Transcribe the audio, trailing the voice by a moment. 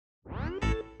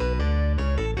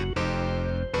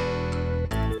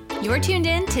You're tuned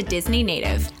in to Disney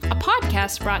Native, a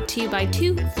podcast brought to you by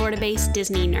two Florida-based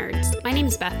Disney nerds. My name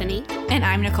is Bethany. and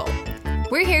I'm Nicole.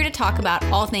 We're here to talk about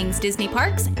all things Disney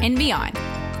parks and beyond.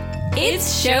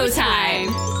 It's showtime!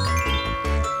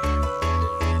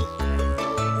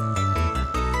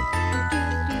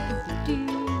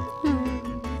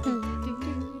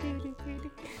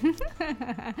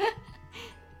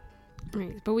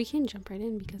 Right, but we can jump right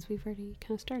in because we've already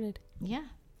kind of started. Yeah.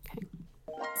 Okay.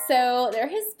 So there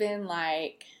has been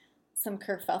like some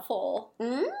kerfuffle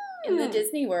in the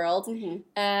Disney world.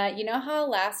 Mm-hmm. You know how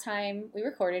last time we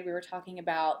recorded, we were talking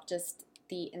about just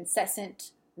the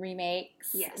incessant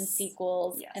remakes Yes. and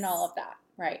sequels Yes. and all of that,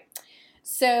 right?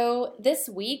 So this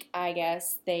week, I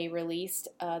guess, they released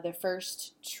the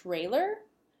first trailer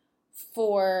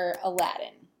for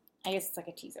Aladdin. I guess it's like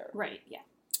a teaser. Right, yeah.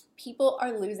 People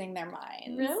are losing their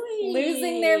minds. Really?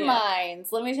 Losing their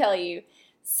minds, let me tell you.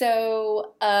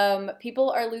 So, people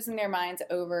are losing their minds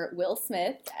over Will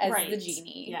Smith as the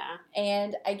genie. Yeah.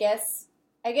 And I guess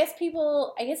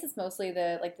it's mostly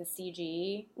the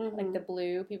CG, like the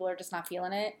blue. People are just not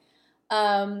feeling it.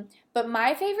 But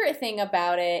my favorite thing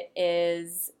about it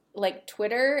is, like,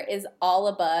 Twitter is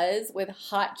all abuzz with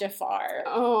Hot Jafar.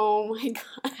 Oh my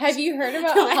god. Have you heard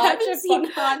about No, I Hot haven't Jafar? seen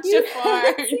Hot You Jafar.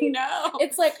 haven't seen- No.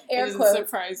 It's like air It quotes. doesn't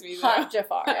surprise me though. Hot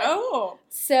Jafar. Oh.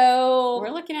 So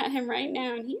We're looking at him right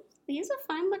now and he's a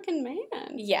fine looking man.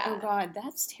 Yeah. Oh god,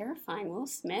 that's terrifying. Will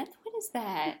Smith? What is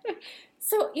that?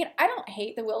 So, I don't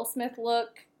hate the Will Smith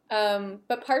look,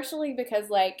 but partially because,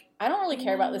 like, I don't really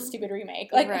care about this stupid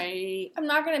remake. Like, right. I'm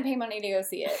not going to pay money to go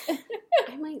see it.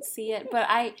 I might see it, but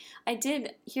I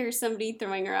did hear somebody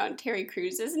throwing around Terry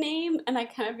Crews' name, and I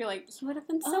kind of feel like he would have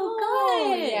been so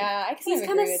good. Yeah, I kind He's of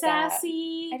kind of agree with that.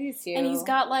 sassy, I do too. and he's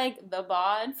got, like, the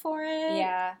bod for it.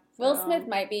 Yeah. Will So- Smith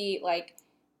might be, like,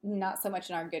 not so much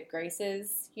in our good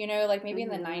graces, like maybe in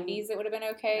the 90s it would have been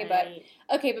okay, Right.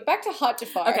 but back to Hot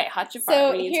Jafar. Okay, Hot Jafar.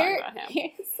 So we need to talk about him.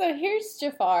 So here's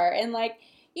Jafar, and, like,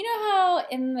 you know how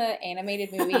in the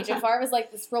animated movie Jafar was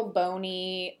like this real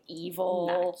bony, evil,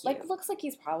 Not cute. like looks like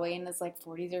he's probably in his like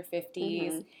 40s or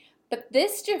 50s. Mhm. But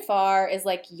this Jafar is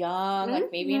like young,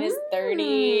 like maybe in his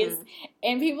 30s,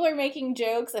 and people are making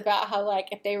jokes about how like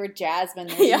if they were Jasmine,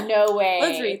 there's Yeah. no way.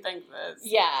 Let's rethink this.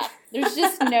 Yeah, there's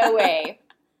just no way.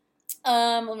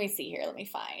 Let me see here. Let me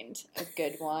find a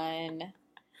good one.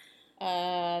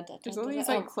 There's all these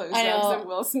like I close-ups know. of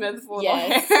Will Smith's little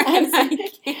Yes. hair, and I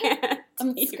can't.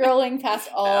 I'm even. scrolling past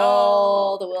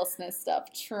all the Will Smith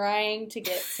stuff, trying to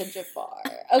get to Jafar.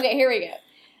 Okay, here we go.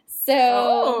 So,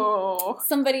 Oh.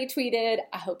 somebody tweeted,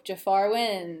 I hope Jafar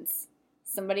wins.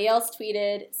 Somebody else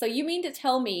tweeted, so you mean to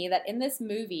tell me that in this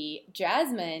movie,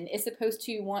 Jasmine is supposed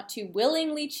to want to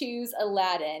willingly choose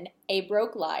Aladdin, a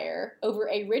broke liar, over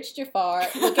a rich Jafar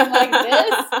looking like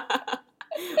this?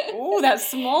 Ooh, that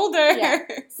smolder. Yeah.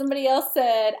 Somebody else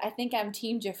said, I think I'm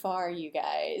Team Jafar, you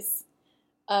guys.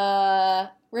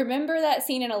 Remember that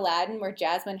scene in Aladdin where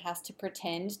Jasmine has to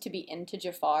pretend to be into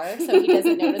Jafar so he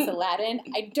doesn't notice Aladdin?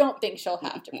 I don't think she'll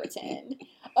have to pretend.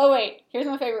 Oh, wait. Here's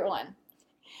my favorite one.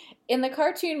 In the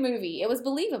cartoon movie, it was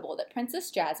believable that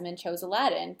Princess Jasmine chose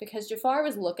Aladdin because Jafar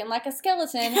was looking like a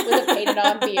skeleton with a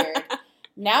painted-on beard.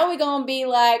 Now we're going to be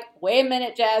like, wait a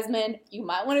minute, Jasmine. You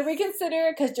might want to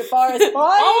reconsider because Jafar is fine.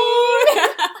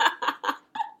 Oh.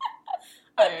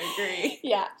 I agree.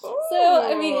 Yeah. Ooh. So,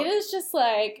 I mean, it is just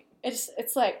like, it's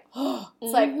like,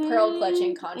 it's like pearl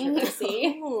clutching Mhm.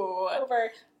 controversy Ooh,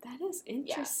 over that is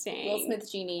interesting. Will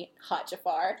Smith genie, Hot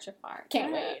Jafar.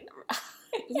 Can't wait.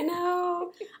 You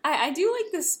know, I do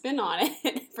like the spin on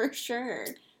it for sure.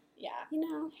 Yeah. You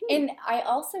know, And I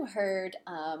also heard,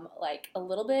 like, a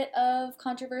little bit of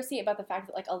controversy about the fact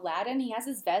that, like, Aladdin, he has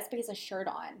his vest, but he has a shirt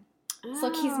on. So,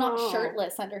 like, he's not Oh.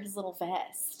 shirtless under his little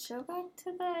vest. Go back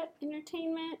to that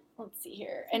entertainment. Let's see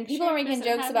here. And Picture, people are making does it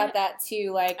jokes have about it? that,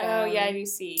 too. Like, Oh yeah, I do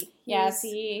see. Yeah, He's-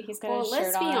 see, he's got Well, his shirt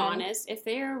let's on. be honest. If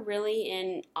they're really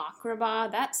in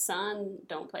Aqraba, that sun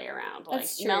don't play around. Like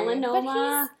That's true.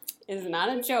 melanoma is not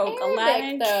a joke. Arabic,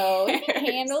 Aladdin though. He can cares.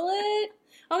 handle it.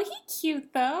 Oh, he's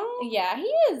cute though. Yeah, he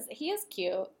is. He is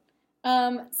cute.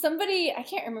 Somebody, I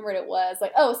can't remember what it was.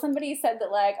 Like, somebody said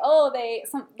that, like,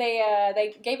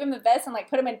 they gave him a vest and like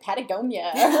put him in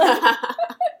Patagonia.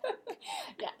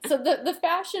 Yeah. So the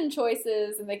fashion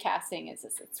choices and the casting is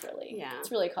just it's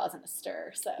really causing a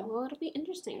stir. So Well, it'll be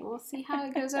interesting. We'll see how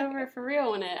it goes over for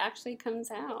real when it actually comes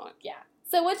out. yeah.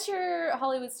 So what's your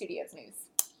Hollywood Studios news?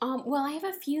 Well, I have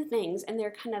a few things, and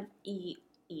they're kind of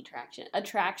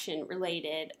attraction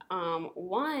related.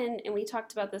 One, and we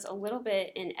talked about this a little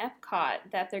bit in Epcot,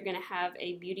 that they're going to have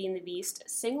a Beauty and the Beast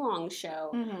sing-along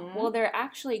show. Mm-hmm. Well, they're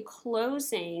actually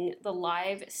closing the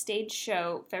live stage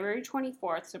show February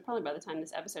 24th, so probably by the time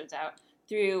this episode's out,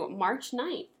 through March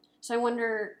 9th. So I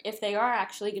wonder if they are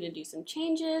actually going to do some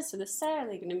changes to the set. Are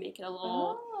they going to make it a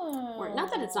little more,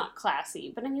 not that it's not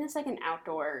classy, but I mean, it's like an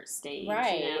outdoor stage.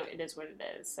 Right. You know, it is what it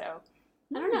is. So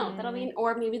I don't know. That'll be,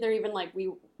 or maybe they're even like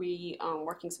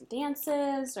working some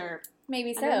dances, or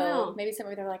Maybe I don't know. so. Maybe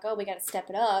they're like, oh, we got to step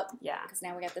it up yeah. because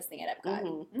now we got this thing at Epcot.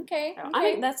 Mhm. Okay. So okay. I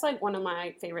think that's like one of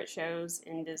my favorite shows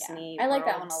in Disney. I like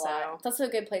that World, one a lot. so- It's also a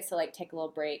good place to like take a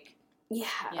little break. Yeah.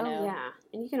 You know? Yeah.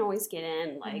 And you can always get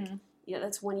in. Like, Mhm. yeah,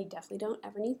 that's one you definitely don't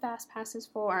ever need fast passes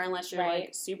for, unless you're Right.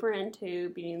 like super into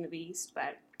Beauty and the Beast.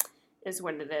 But is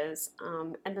what it is.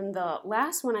 And then the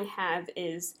last one I have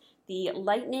is the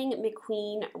Lightning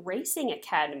McQueen Racing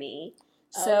Academy.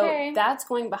 So Okay. that's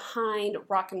going behind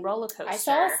Rock and Roller Coaster. I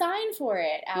saw a sign for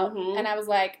it out, Mhm. and I was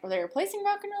like, are they replacing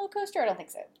Rock and Roller Coaster? I don't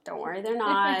think so. Don't worry, they're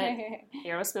not.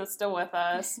 Aerosmith's still with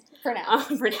us. For now.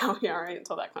 For now, yeah, right,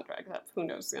 until that contract up. Who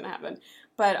knows what's going to happen.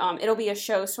 But it'll be a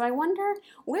show. So I wonder,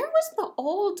 where was the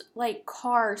old, like,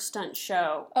 car stunt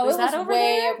show? Oh, was it that was over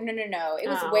way there? over. No. It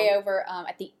was Oh. way over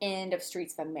at the end of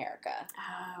Streets of America.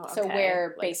 Oh, okay. So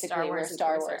where Like basically where and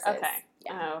Star Toy Wars Story. is. Okay.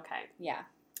 Yeah. Oh, okay. Yeah.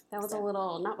 That was a So.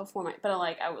 little, not before my, but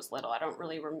like, I was little. I don't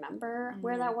really remember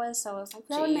where that was. So I was like,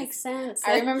 that would Jeez. make sense.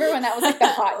 I remember when that was like the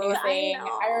hot new I thing.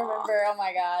 know. I remember. Oh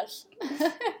my gosh.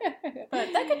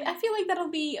 But that could, I feel like that'll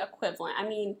be equivalent. I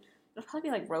mean, it'll probably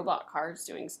be like robot cars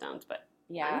doing stunts, but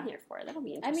yeah. I'm here for it. That'll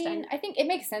be I interesting. mean, I think it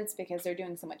makes sense because they're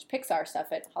doing so much Pixar stuff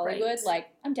at Hollywood. Right. Like,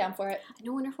 I'm down for it. I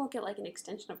wonder if we'll get like an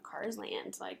extension of Cars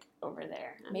Land, like over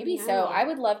there. I Maybe don't so. know. I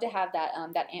would love to have that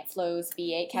that Aunt Flo's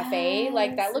V8 cafe.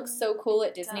 Like, that Yes, looks so cool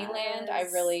at it Disneyland. I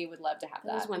does. really would love to have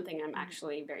That is that. one thing I'm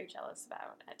actually very jealous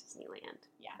about at Disneyland.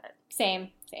 Yeah. But Same.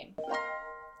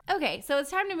 Okay, so it's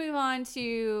time to move on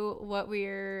to what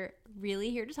we're really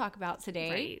here to talk about today.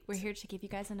 Right. We're here to give you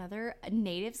guys another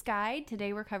Natives Guide.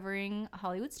 Today we're covering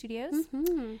Hollywood Studios.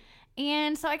 Mm-hmm.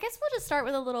 And so I guess we'll just start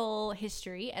with a little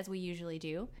history, as we usually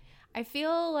do. I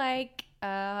feel like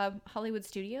Hollywood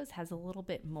Studios has a little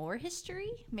bit more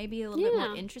history, maybe a little bit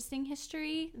more interesting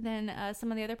history than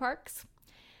some of the other parks.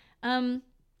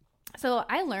 So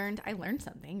I learned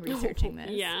something researching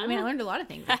this. Yeah. I mean, I learned a lot of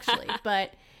things, actually.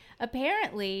 But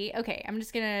apparently, okay, I'm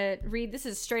just going to read. This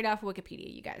is straight off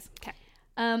Wikipedia, you guys. Okay.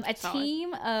 A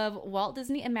team of Walt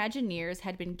Disney Imagineers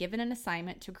had been given an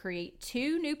assignment to create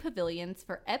 2 new pavilions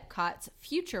for Epcot's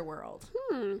Future World.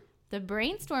 The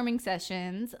brainstorming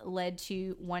sessions led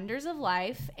to Wonders of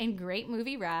Life and Great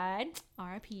Movie Ride,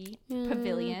 RIP,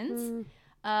 pavilions.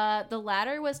 The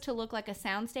latter was to look like a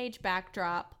soundstage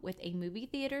backdrop with a movie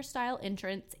theater style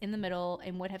entrance in the middle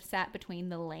and would have sat between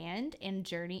the Land and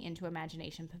Journey into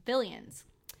Imagination pavilions.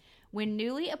 When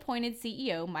newly appointed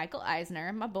CEO Michael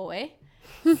Eisner, my boy,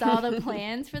 saw the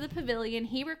plans for the pavilion,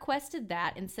 he requested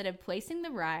that instead of placing the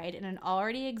ride in an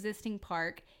already existing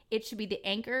park, it should be the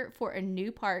anchor for a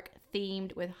new park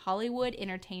themed with Hollywood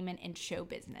entertainment and show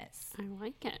business. I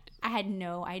like it. I had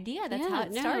no idea that's how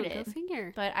it started. Go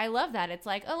figure. But I love that. It's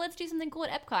like, oh, let's do something cool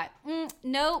at Epcot.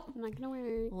 Nope. I'm not gonna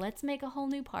work. Let's make a whole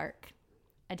new park.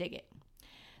 I dig it.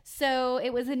 So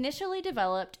it was initially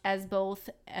developed as both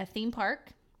a theme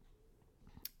park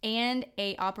and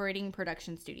a operating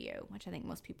production studio, which I think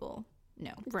most people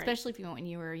know, Right. especially if you went when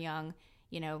you were young.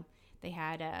 You know, they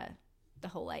had the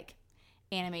whole like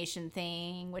animation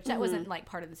thing, which that wasn't like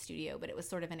part of the studio, but it was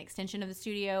sort of an extension of the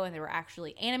studio, and there were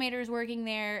actually animators working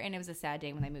there, and it was a sad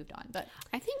day when they moved on. But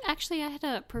I think actually I had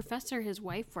a professor, his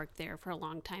wife worked there for a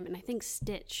long time, and I think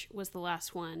Stitch was the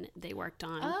last one they worked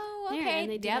on. Oh, there, okay. and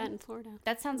they did Yep. that in Florida.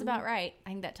 that sounds about right. I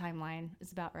think that timeline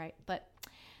is about right. But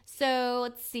so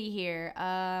let's see here.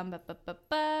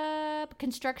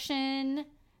 Construction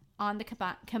on the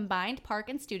combined park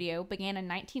and studio began in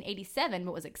 1987,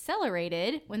 but was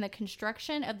accelerated when the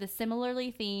construction of the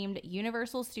similarly themed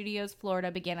Universal Studios Florida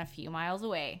began a few miles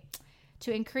away.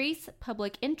 To increase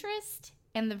public interest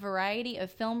and the variety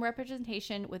of film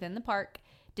representation within the park,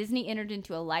 Disney entered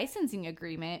into a licensing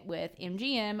agreement with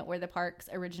MGM, where the park's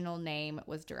original name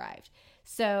was derived.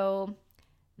 So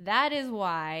that is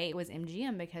why it was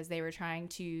MGM, because they were trying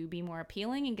to be more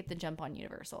appealing and get the jump on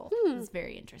Universal. It's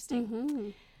very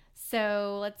interesting.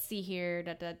 So let's see here.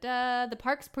 The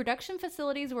park's production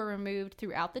facilities were removed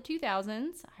throughout the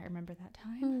 2000s. I remember that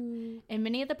time. And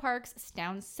many of the park's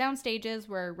sound stages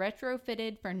were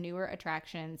retrofitted for newer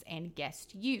attractions and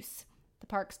guest use. The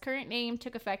park's current name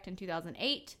took effect in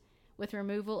 2008 with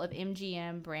removal of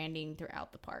MGM branding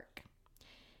throughout the park.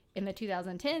 in the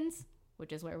 2010s,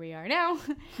 which is where we are now,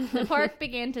 the park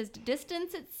began to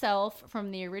distance itself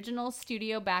from the original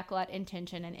studio backlot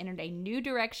intention and entered a new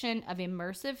direction of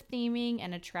immersive theming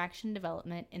and attraction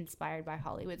development inspired by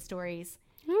Hollywood stories.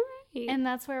 All right. And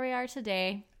that's where we are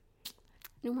today.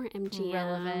 No more MGM.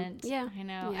 Relevant. Yeah. I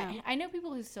know. Yeah. I know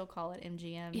people who still call it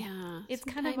MGM. Yeah. It's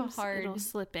kind of a Sometimes hard... It'll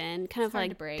slip in. Kind of hard to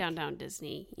like break. Down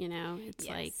Disney, you know? It's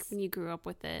like Yes. when you grew up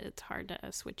with it, it's hard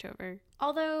to switch over.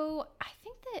 Although, I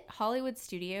think that Hollywood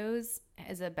Studios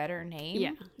is a better name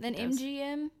Yeah, than it does.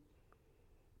 MGM.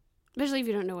 Especially if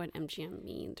you don't know what MGM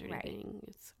means or Right. anything.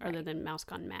 It's other than Mouse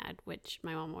Gone Mad, which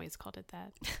my mom always called it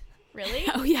that. Really?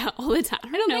 Oh yeah, all the time.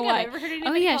 I don't know think why. I've ever heard Oh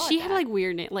anybody yeah, call it she had that. like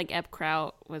weird name, like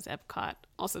Epcot was Epcot.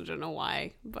 Also don't know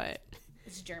why, but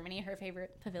Is Germany her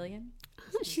favorite pavilion?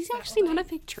 she's actually not a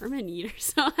big German eater,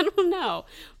 so I don't know.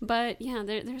 But yeah,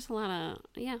 there's a lot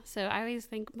of So I always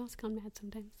think Mouse Gone Mad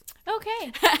sometimes.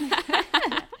 Okay.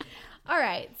 All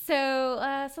right. So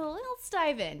let's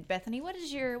dive in. Bethany, what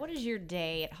does your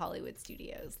day at Hollywood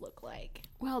Studios look like?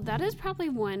 Well, that is probably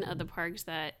one of the parks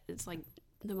that is like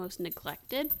the most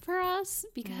neglected for us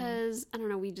because I don't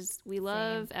know, we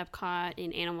love Epcot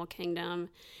and Animal Kingdom,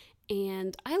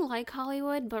 and I like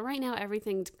Hollywood, but right now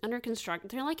everything's under construction.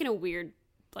 They're like in a weird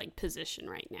like position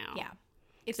right now. Yeah.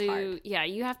 It's So hard. yeah,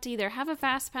 you have to either have a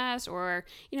fast pass or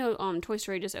Toy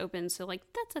Story just opened, so like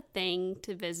that's a thing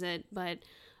to visit, but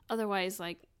otherwise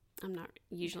like I'm not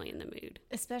usually in the mood.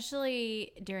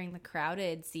 Especially during the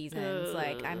crowded seasons.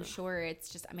 Like, I'm sure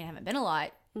it's just, I haven't been a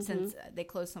lot since they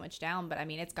closed so much down, but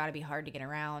it's got to be hard to get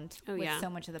around with yeah. so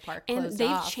much of the park And closed they've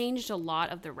off. changed a lot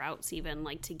of the routes even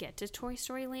like to get to Toy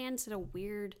Story Land. It's a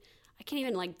weird, I can't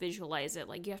even like visualize it.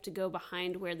 Like you have to go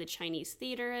behind where the Chinese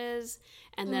theater is.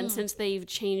 And then since they've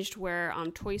changed where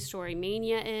Toy Story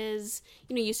Mania is,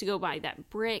 you used to go by that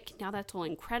brick. Now that's all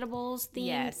Incredibles themed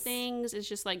Yes. things. It's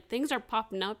just like things are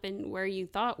popping up and where you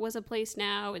thought was a place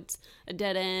now, it's a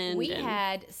dead end. We and-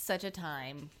 had such a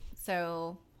time.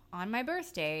 So on my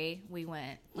birthday, we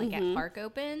went like at Park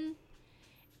Open,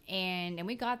 and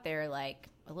we got there like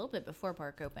a little bit before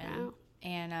Park Open. Wow.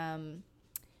 And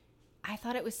I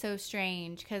thought it was so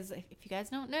strange because if you guys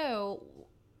don't know,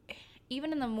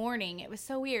 even in the morning, it was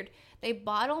so weird. They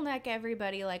bottleneck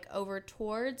everybody like over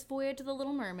towards Voyage of the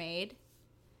Little Mermaid,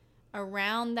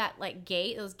 around that like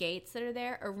gate, those gates that are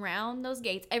there, around those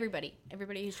gates, everybody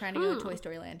who's trying to go to Toy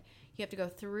Story Land. You have to go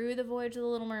through the Voyage of the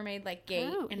Little Mermaid like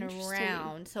gate and interesting.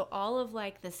 around. So all of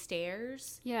like the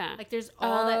stairs, Yeah. like there's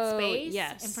all that Oh, space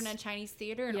yes. in front of Chinese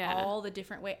theater and Yeah. all the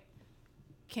different way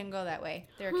can go that way.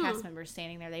 There are cast members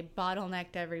standing there. They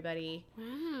bottlenecked everybody.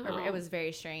 Wow. It was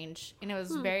very strange, and it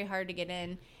was very hard to get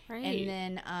in. Right. And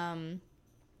then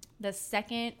the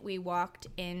second we walked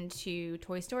into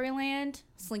Toy Story Land,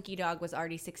 Slinky Dog was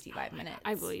already 65 minutes.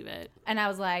 I believe it. And I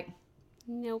was like,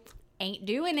 Nope. ain't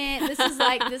doing it.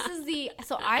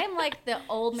 So I am like the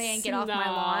old man get off my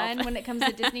Snob. lawn when it comes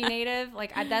to Disney native.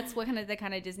 Like that's the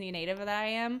kind of Disney native that I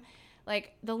am.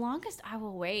 Like the longest I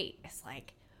will wait is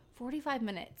like 45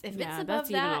 minutes. If it's above that's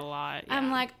that, even a lot. I'm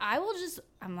yeah. like, I will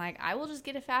just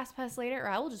get a fast pass later, or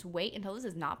I will just wait until this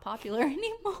is not popular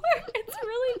anymore. It's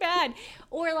really bad.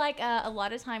 Or like a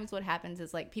lot of times what happens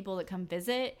is like people that come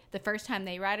visit, the first time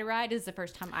they ride a ride is the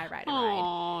first time I ride a ride.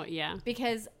 Oh, yeah.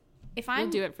 Because if We'll I'm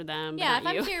do it for them. yeah, but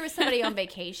not if you. I'm here with somebody on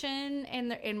vacation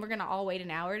and we're gonna all wait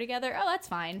an hour together, oh, that's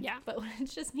fine. Yeah. But when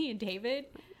it's just me and David,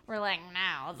 we're like,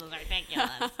 no, this is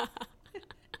ridiculous.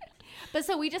 But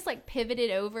so we just like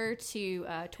pivoted over to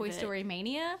Toy Story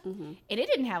Mania, and it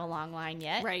didn't have a long line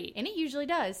yet, Right. And it usually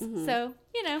does. So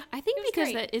I think it was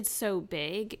because great. that it's so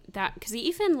big that because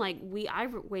even like I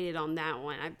waited on that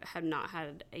one. I have not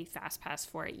had a fast pass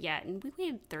for it yet, and we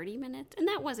waited 30 minutes, and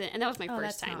that was my Oh,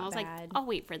 first that's time. not I was bad. like, I'll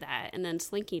wait for that, and then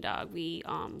Slinky Dog we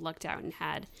lucked out and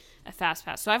had a fast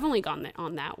pass, so I've only gone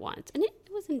on that once, and it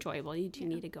was enjoyable. You do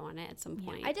need to go on it at some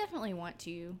point. I definitely want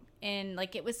to, and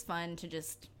like it was fun to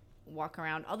just walk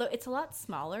around. Although it's a lot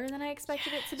smaller than I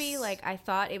expected it to be. Like I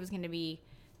thought it was going to be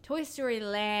Toy Story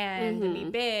Land and be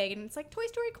big, and it's like Toy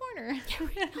Story Corner.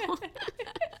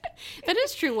 That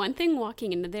is true. One thing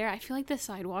walking into there, I feel like the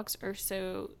sidewalks are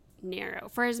so narrow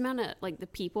for as amount of like the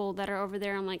people that are over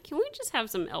there. I'm like, can we just have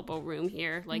some elbow room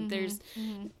here? Like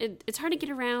it's hard to get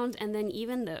around. And then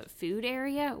even the food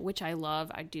area, which I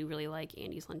love, I do really like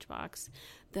Andy's Lunchbox.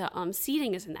 The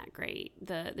seating isn't that great.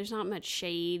 There's not much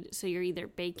shade, so you're either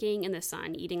baking in the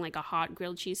sun, eating like a hot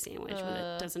grilled cheese sandwich, but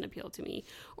it doesn't appeal to me.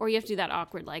 Or you have to do that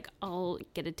awkward, like I'll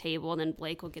get a table and then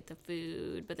Blake will get the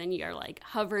food, but then you're like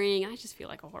hovering. I just feel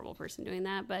like a horrible person doing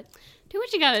that, but do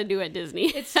what you gotta do at Disney.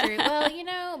 It's true.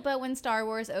 Well, but when Star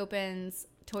Wars opens,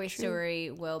 Toy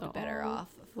Story will be better off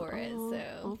for it. So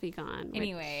I'll be gone.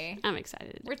 anyway, I'm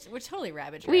excited. we're totally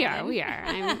rabbit We trailing.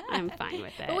 are. I'm fine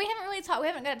with it. But we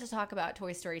haven't got to talk about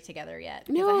Toy Story together yet.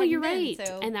 because I No, hadn't you're been, right.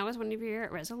 so- And that was one of your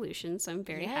resolutions, so I'm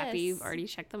very happy you've Yes. already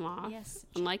checked them off. Yes,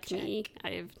 Unlike check. me, I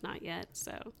have not yet,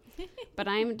 so. But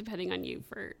I'm depending on you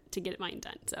to get mine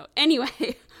done. So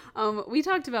anyway, we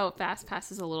talked about fast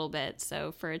passes a little bit.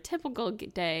 So for a typical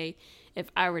day, if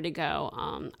I were to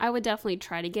go, I would definitely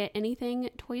try to get anything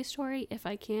Toy Story. If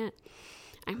I can't,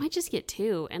 I might just get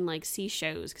 2 and like see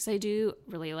shows, because I do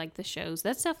really like the shows.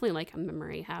 That's definitely like a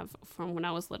memory I have from when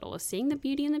I was little, was seeing the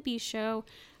Beauty and the Beast show.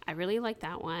 I really like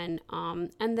that one.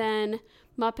 And then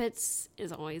Muppets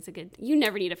is always a good. You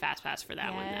never need a fast pass for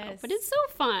that one though, Yes. but it's so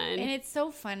fun. And it's so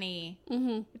funny.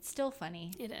 Mm-hmm. It's still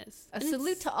funny. It is. A And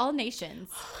salute it's to all nations,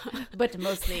 but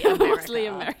mostly America. mostly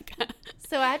America.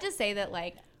 So I have to say that,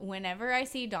 like, whenever I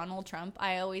see Donald Trump,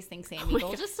 I always think Sam my Eagle,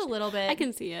 gosh. just a little bit. I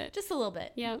can see it. just a little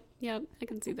bit. Yep. I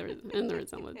can see the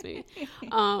resemblance maybe.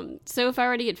 So if I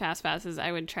were to get fast passes,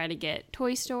 I would try to get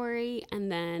Toy Story,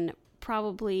 and then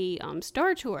probably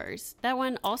Star Tours. That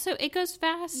one also, it goes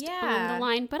fast on Yeah. the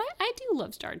line, but I do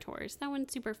love Star Tours. That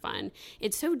one's super fun.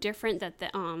 It's so different that the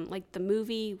like the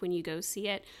movie, when you go see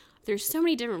it, there's so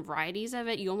many different varieties of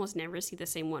it. You almost never see the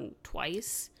same one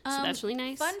twice. So that's really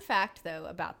nice. Fun fact, though,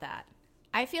 about that.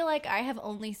 I feel like I have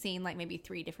only seen, like, maybe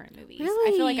 3 different movies. I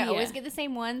Really? feel like I always get the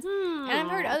same ones. And I've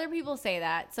heard Aw. other people say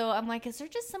that. So I'm like, is there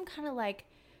just some kind of, like,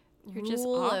 You're just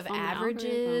rule off of on the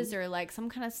averages algorithm. or, like, some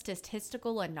kind of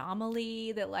statistical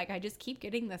anomaly that, like, I just keep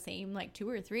getting the same, like, 2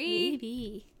 or 3?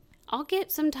 Maybe. I'll get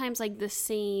sometimes like the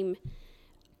same,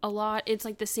 a lot, it's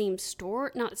like the same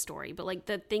not story, but like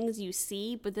the things you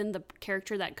see, but then the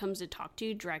character that comes to talk to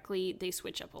you directly, they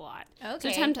switch up a lot.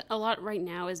 Okay. So a lot right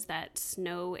now is that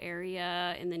snow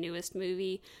area in the newest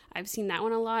movie. I've seen that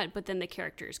one a lot, but then the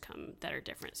characters come that are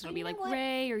different. So it'll be You know like what?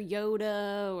 Ray or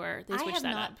Yoda, or they I switch have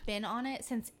that not up. been on it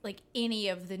since, like, any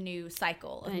of the new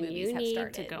cycle of And movies you have need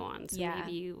started. to go on, so Yeah.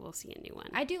 maybe you will see a new one.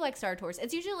 I do like Star Tours.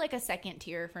 It's usually like a second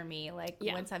tier for me. Like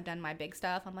Yeah. once I've done my big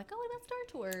stuff, I'm like, oh, I love Star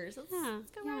Tours. Let's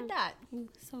go yeah. ride that.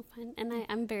 So fun. And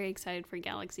I'm very excited for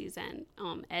Galaxy's End,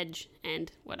 Edge and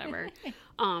whatever.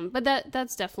 But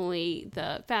that's definitely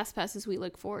the fast passes we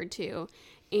look forward to.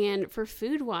 And for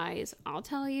food wise, I'll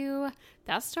tell you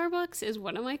that Starbucks is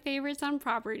one of my favorites on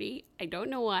property. I don't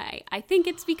know why. I think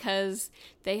it's because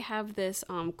they have this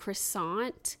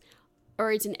croissant,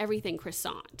 or it's an everything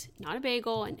croissant, not a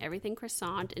bagel, an everything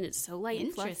croissant, and it's so light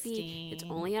and fluffy. It's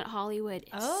Interesting. only at Hollywood.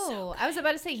 It's so Oh, I was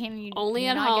about to say, can you only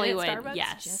can at you not Hollywood, get it at Starbucks?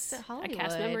 yes. Just at A Hollywood.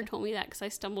 cast member told me that because I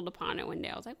stumbled upon it one day.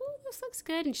 I was like, "Oh, this looks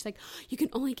good," and she's like, "You can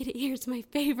only get it here. It's my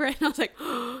favorite." And I was like,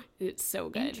 "Oh, it's so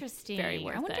good. Interesting. Very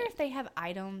worth I wonder it." if they have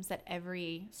items at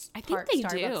every I think part they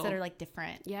Starbucks do. that are like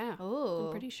different. Yeah, Oh,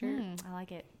 I'm pretty sure. I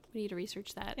like it. We need to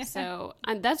research that. So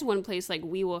that's one place like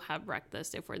we will have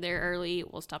breakfast if we're there early.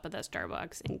 We'll stop at that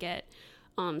Starbucks and get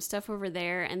stuff over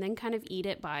there, and then kind of eat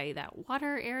it by that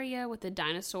water area with the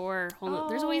dinosaur.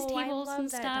 There's always Oh, I tables love and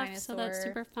that stuff, so that's dinosaur.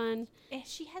 super fun.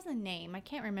 She has a name. I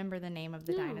can't remember the name of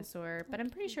the No. dinosaur, but I'm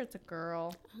pretty sure it's a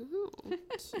girl. Oh,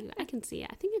 cute. I can see it.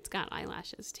 I think it's got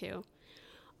eyelashes too.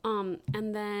 And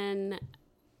then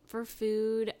for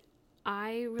food,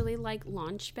 I really like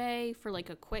Launch Bay for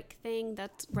like a quick thing.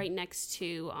 That's right next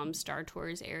to Star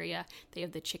Tours area. They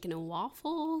have the chicken and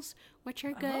waffles, which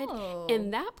are good. Oh.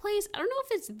 And that place, I don't know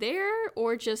if it's there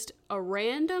or just a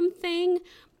random thing,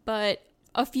 but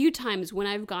a few times when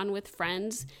I've gone with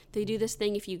friends, they do this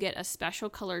thing. If you get a special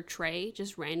color tray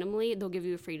just randomly, they'll give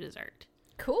you a free dessert.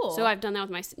 Cool. So I've done that with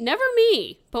my, never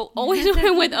me, but always when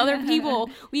I'm with other people,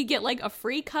 we get like a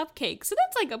free cupcake. So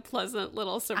that's like a pleasant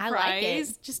little surprise. like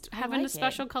it. Just I having like a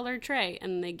special colored tray,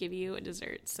 and they give you a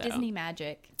dessert. So Disney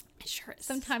magic. it sure is.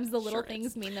 Sometimes the little Sure is.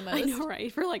 things mean the most. I know,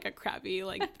 right? For like a crappy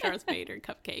like Darth Vader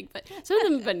cupcake, but some of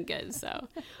them have been good. So,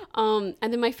 and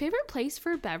then my favorite place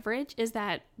for beverage is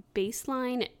that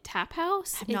Baseline Tap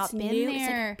House. I've not been new. It's like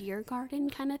there. a beer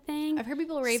garden kind of thing. I've heard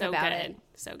people rave so about good. it.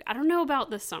 So good. I don't know about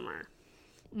the summer.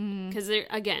 Because there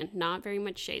again, not very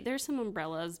much shade. There's some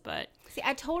umbrellas, but See,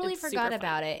 I totally It's forgot super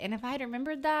about it, and if I had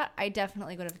remembered that, I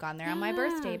definitely would have gone there on my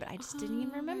birthday. But I just didn't even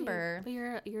right. remember. But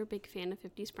you're a big fan of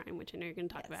 50s Prime, which I know you're going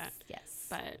to talk about. Yes.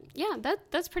 But yeah,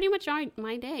 that's pretty much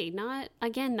my day. Not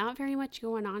very much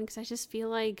going on because I just feel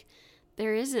like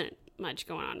there isn't much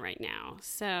going on right now.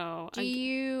 So Do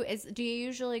you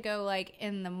usually go like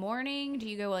in the morning? Do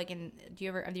you go like are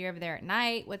you ever there at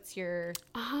night? What's your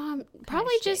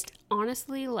probably just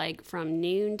honestly like from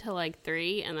noon to like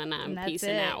 3, and then I'm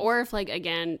peacing out. Or if like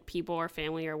again people or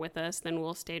family are with us, then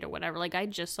we'll stay or whatever. Like I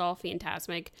just saw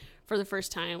Fantasmic for the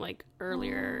first time like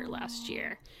earlier last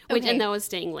year, and that was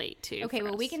staying late too. Okay,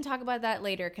 well we can talk about that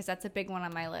later because that's a big one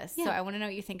on my list. Yeah. So I want to know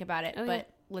what you think about it, but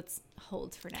let's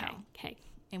hold for now. Okay.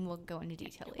 And we'll go into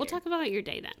detail later. We'll talk about your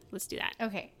day then. Let's do that.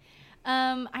 Okay.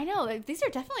 I know these are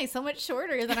definitely so much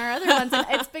shorter than our other ones.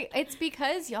 And it's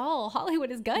because y'all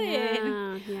Hollywood is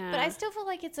gutted. Yeah. But I still feel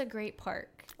like it's a great park.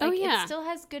 Like, it still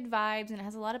has good vibes and it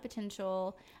has a lot of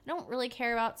potential. I don't really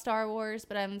care about Star Wars,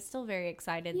 but I'm still very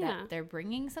excited that they're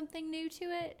bringing something new to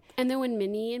it. And then when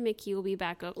Minnie and Mickey will be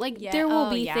back up, there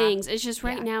will be things. It's just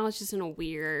right now it's just in a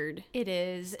weird It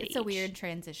is. stage. It's a weird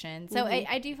transition. So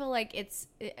I do feel like it's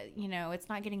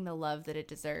not getting the love that it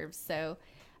deserves. So,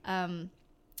 and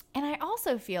I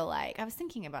also feel like, I was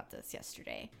thinking about this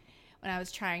yesterday when I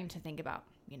was trying to think about,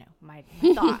 my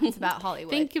thoughts about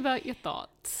Hollywood. Think about your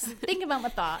thoughts. Think about my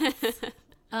thoughts.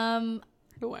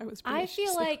 I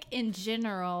feel like in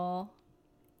general,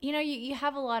 you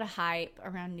have a lot of hype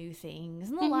around new things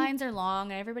and the lines are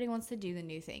long and everybody wants to do the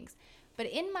new things. But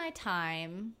in my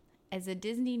time as a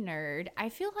Disney nerd, I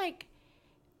feel like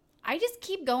I just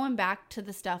keep going back to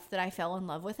the stuff that I fell in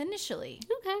love with initially.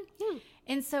 Okay, yeah.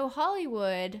 And so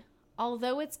Hollywood,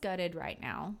 although it's gutted right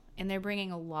now, and they're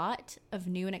bringing a lot of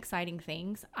new and exciting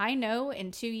things, I know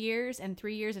in 2 years and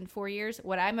 3 years and 4 years,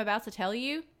 what I'm about to tell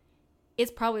you,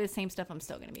 it's probably the same stuff I'm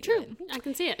still going to be doing. I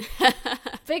can see it.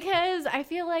 Because I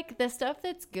feel like the stuff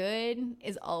that's good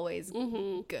is always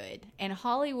good. And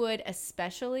Hollywood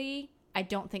especially, I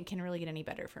don't think can really get any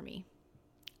better for me.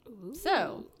 Ooh.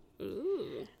 So,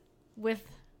 with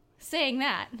saying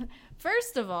that,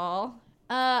 first of all,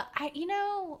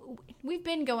 we've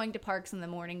been going to parks in the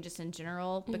morning just in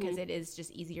general because it is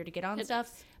just easier to get on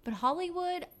stuff. But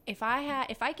Hollywood, if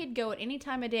I could go at any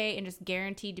time of day and just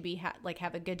guaranteed to be have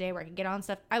a good day where I could get on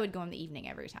stuff, I would go in the evening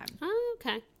every time. Oh,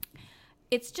 okay.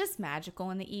 It's just magical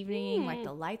in the evening. Like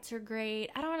the lights are great.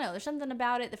 I don't know. There's something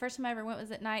about it. The first time I ever went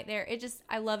was at night there.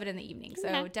 I love it in the evening.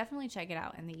 So definitely check it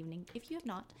out in the evening if you have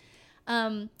not.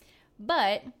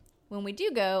 But when we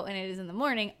do go and it is in the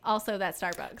morning, also that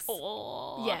Starbucks.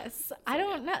 Oh, yes. I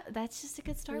don't know. That's just a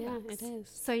good Starbucks. Yeah, it is.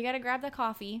 So you got to grab the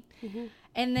coffee.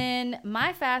 And then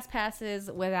my fast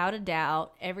passes, without a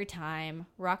doubt, every time,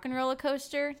 Rock and Roller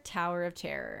Coaster, Tower of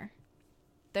Terror.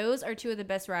 Those are two of the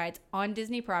best rides on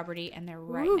Disney property, and they're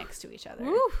right next to each other.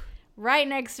 Right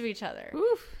next to each other.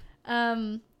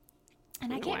 And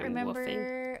I can't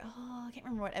remember. I can't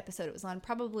remember what episode it was on.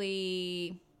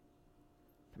 Probably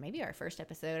maybe our first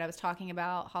episode. I was talking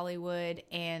about Hollywood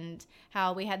and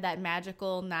how we had that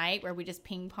magical night where we just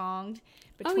ping ponged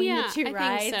between the two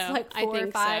rides like 4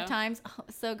 or 5 times. Oh,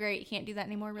 so great. You can't do that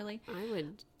anymore, really. I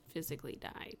would physically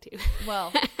die too.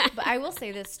 Well, but I will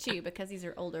say this too, because these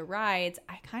are older rides,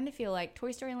 I kind of feel like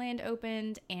Toy Story Land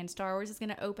opened and Star Wars is going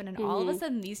to open, and all of a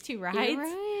sudden these two rides,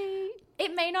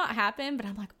 it may not happen, but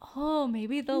I'm like, oh,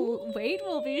 maybe the wait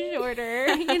will be shorter.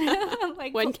 I'm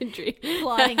like, one can dream.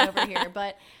 Plotting over here,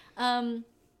 but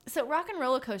so Rock and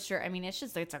Roller Coaster, I mean, it's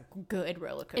a good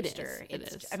roller coaster. It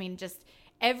is. I mean, just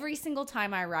every single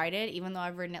time I ride it, even though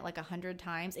I've ridden it like 100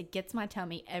 times, it gets my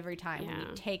tummy every time when you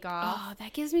take off. Oh,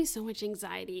 that gives me so much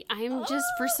anxiety. I am just,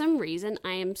 for some reason,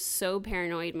 I am so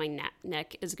paranoid my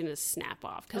neck is going to snap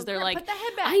off. Because they're like, put the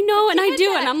head back. I know, and I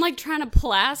do. And I'm like trying to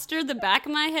plaster the back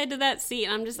of my head to that seat.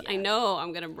 And I'm just, I know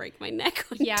I'm going to break my neck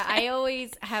one day. I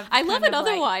always have. I love it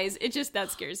otherwise. It just,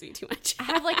 that scares me too much. I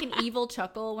have like an evil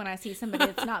chuckle when I see somebody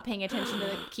that's not paying attention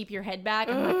to keep your head back.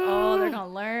 I'm like, oh, they're going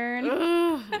to learn.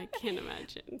 I can't imagine.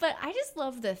 But I just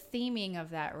love the theming of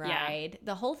that ride.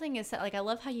 The whole thing is like, I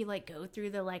love how you like go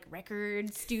through the like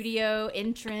record studio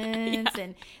entrance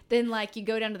and then like you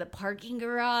go down to the parking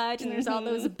garage and there's all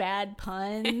those bad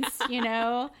puns,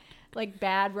 like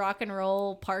bad rock and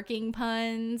roll parking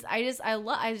puns. I just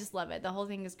love it. The whole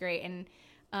thing is great. And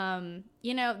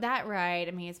that ride,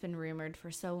 I mean, it's been rumored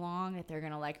for so long that they're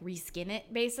gonna like reskin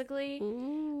it basically.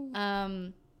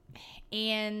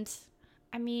 And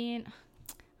I mean,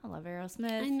 I love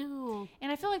Aerosmith. I know.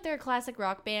 And I feel like they're a classic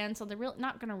rock band, so they're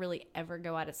not going to really ever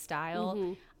go out of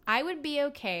style. I would be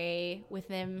okay with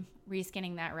them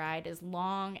reskinning that ride as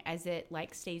long as it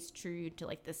like stays true to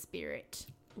like the spirit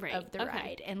of the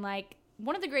ride. And like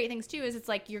one of the great things too is it's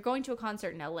like you're going to a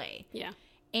concert in LA. Yeah.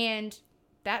 And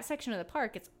that section of the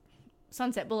park, it's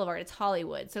Sunset Boulevard, it's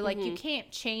Hollywood. So like you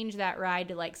can't change that ride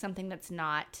to like something that's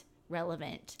not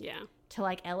relevant to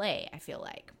like LA, I feel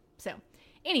like. So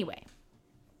anyway,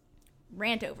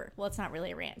 rant over. Well, it's not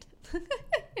really a rant.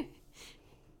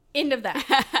 End of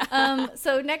that.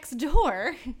 So next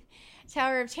door,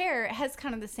 Tower of Terror has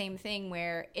kind of the same thing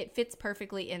where it fits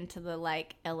perfectly into the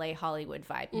like LA Hollywood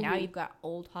vibe. Now you've got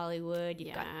old Hollywood,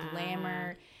 you've got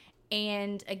glamour.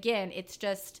 And again, it's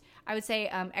just, I would say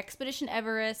Expedition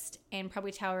Everest and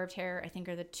probably Tower of Terror, I think,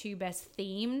 are the two best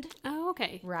themed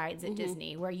rides at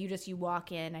Disney, where you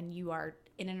walk in and you are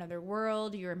in another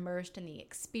world, you're immersed in the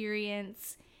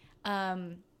experience.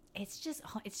 It's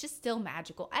just still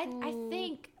magical. I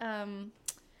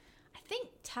think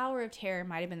Tower of Terror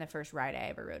might have been the first ride I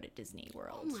ever rode at Disney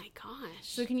World. Oh my gosh.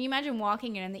 So can you imagine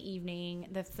walking in the evening?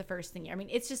 That's the first thing. I mean,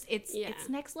 it's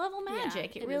next level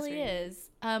magic. Yeah, it really is.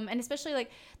 And especially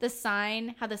like the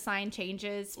sign, how the sign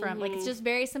changes from like, it's just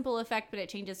very simple effect, but it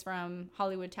changes from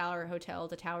Hollywood Tower Hotel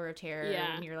to Tower of Terror.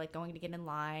 Yeah. And you're like going to get in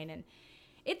line, and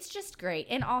it's just great.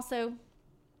 And also,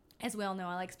 as we all know,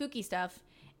 I like spooky stuff.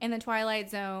 And the Twilight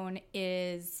Zone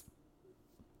is,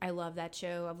 I love that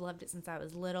show. I've loved it since I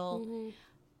was little.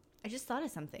 I just thought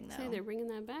of something, though. So they're bringing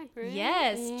that back, right?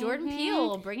 Yes, Jordan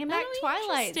Peele bringing back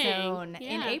Twilight Zone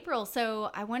in Yeah. April.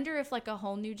 So I wonder if like a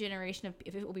whole new generation of,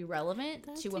 if it will be relevant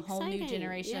That's to a whole new exciting.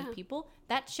 generation Yeah. of people.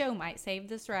 That show might save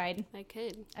this ride. I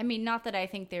could. I mean, not that I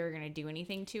think they were going to do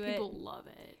anything to it. People love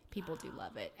it. People do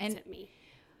love it. And Except me.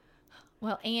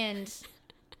 well, and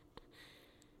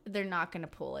they're not going to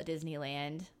pull a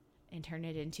Disneyland and turn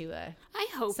it into a I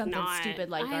hope something not. stupid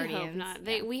like I Guardians. hope not.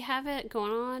 Yeah. We have it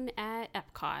going on at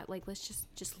Epcot. Like, let's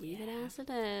just leave it as it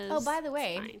is. Oh, by the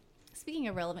way, It's fine. speaking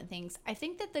of relevant things, I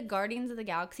think that the Guardians of the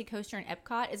Galaxy coaster in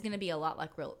Epcot is going to be a lot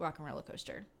like Rock and Roller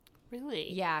Coaster.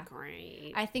 Really? Yeah.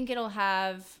 Great. I think it'll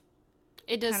have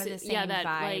It does. kind of the yeah, same that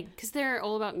vibe. like because they're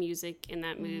all about music in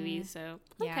that movie. So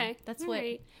yeah, okay, that's all what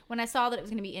right. when I saw that it was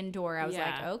going to be indoor, I was like,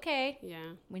 Yeah. okay,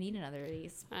 Yeah. we need another of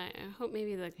these. I hope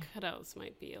maybe the cutouts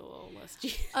might be a little less.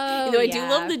 Oh, You know, I do yeah.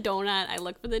 love the donut. I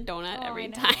look for the donut every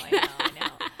time. I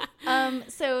know.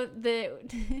 So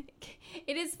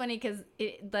it is funny because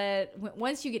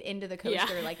once you get into the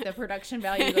coaster, Yeah. like the production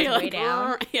value goes You're way like,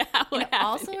 down. Yeah. And What it happened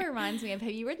also here? reminds me of,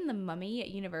 have you ridden the Mummy at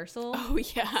Universal? Oh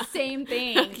yeah. Same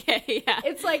thing. Okay. Yeah.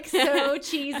 It's like so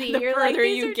cheesy. The You're like, further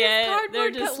these you are get, just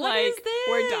they're cardboard just what is like, this?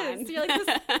 we're done.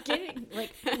 You're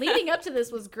like, leading up to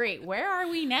this was great. Where are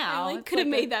we now? I It's could have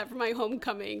like made that for my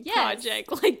homecoming Yes.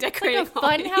 project, like decorating a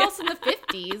fun all- house in the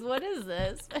 50s. What is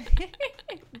this?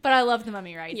 But I love the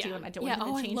Mummy ride too, and I don't want them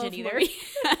to I change love it either. Mummy.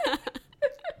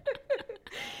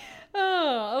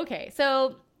 Oh, okay.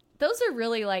 So those are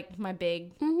really like my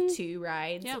big two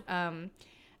rides. Yeah.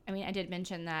 I mean, I did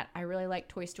mention that I really like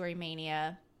Toy Story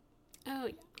Mania. Oh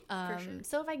yeah. For sure.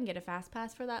 So if I can get a fast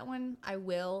pass for that one, I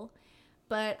will.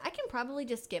 But I can probably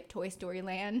just skip Toy Story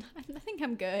Land. I think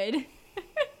I'm good.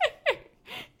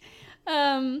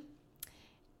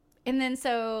 And then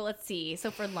so let's see.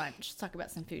 So for lunch, let's talk about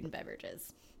some food and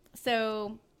beverages.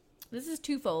 So this is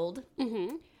twofold.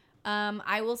 Mm-hmm.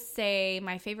 I will say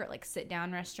my favorite like sit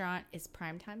down restaurant is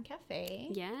Primetime Cafe.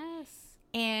 Yes.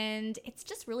 And it's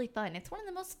just really fun. It's one of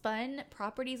the most fun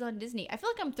properties on Disney. I feel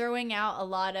like I'm throwing out a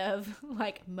lot of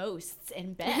like mosts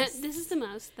and bests. This is the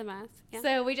most. Yeah.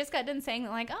 So we just got done saying that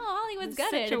like, oh, Hollywood's It's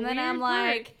got it. such a And then I'm weird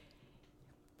like, word.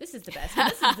 this is the best. And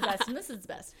this is the best. And this is the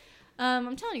best.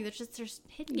 I'm telling you, there's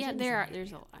hidden Yeah, gems there in are.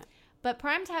 There's a lot. But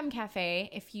Primetime Cafe,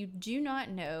 if you do not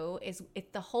know,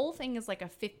 the whole thing is like a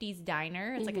 50s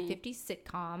diner. It's like a 50s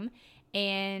sitcom.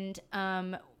 And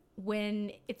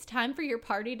when it's time for your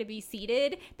party to be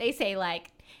seated, they say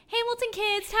like, Hamilton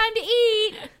kids, time to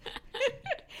eat.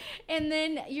 And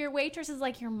then your waitress is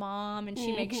like your mom, and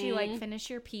she makes you like finish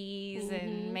your peas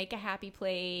and make a happy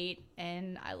plate.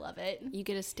 And I love it. You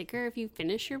get a sticker if you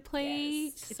finish your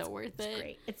plate. Yes, so worth It's it.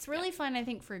 great. It's really fun, I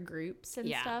think, for groups and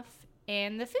Yeah. stuff.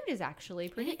 And the food is actually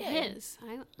pretty good. It is.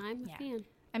 I'm a Yeah. fan.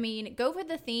 I mean, go for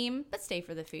the theme, but stay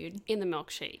for the food. And the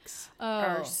milkshakes Oh.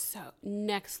 are so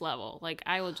next level. Like,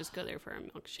 I will just go there for a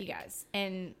milkshake. You guys.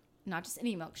 And not just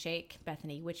any milkshake.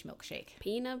 Bethany, which milkshake?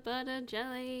 Peanut butter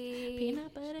jelly.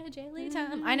 Peanut butter jelly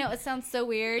time. I know, it sounds so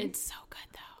weird. It's so good,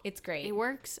 though. It's great. It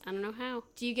works. I don't know how.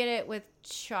 Do you get it with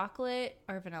chocolate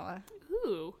or vanilla?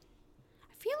 Ooh.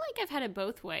 I feel like I've had it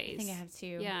both ways. I think I have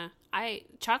too. Yeah.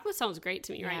 Chocolate sounds great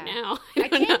to me right Yeah. now. I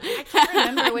can't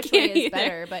remember which way can't is either.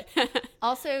 better, but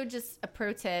also just a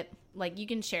pro tip, like you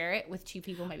can share it with two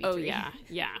people, maybe Oh, three. yeah.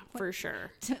 Yeah, for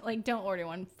sure. Like don't order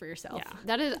one for yourself. Yeah.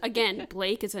 That is, again,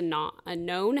 Blake is a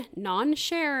known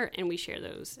non-sharer, and we share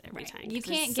those every time. You 'cause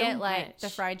there's can't so get like the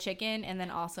much. fried chicken and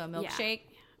then also a milkshake.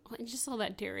 Oh, and just all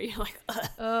that dairy, you're like, ugh.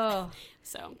 Oh,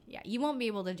 So yeah. You won't be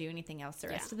able to do anything else the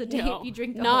yeah. rest of the day No, if you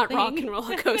drink the not whole Rock thing. and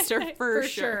Roller Coaster for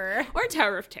sure. Or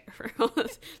Tower of Terror.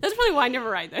 That's probably why I never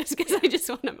ride those, because I just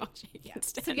want a milkshake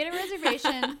instead. So get a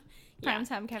reservation. Yeah.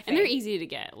 Primetime Cafe. And they're easy to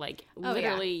get. Like, Oh,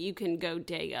 literally, you can go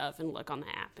day of and look on the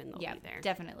app, and they'll be there.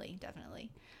 Definitely.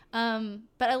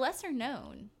 But a lesser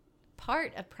known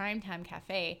part of Primetime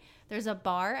Cafe, there's a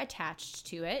bar attached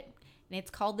to it, and it's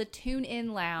called the Tune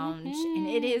In Lounge, and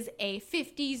it is a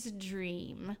 50s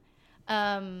dream.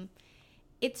 I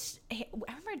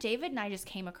remember David and I just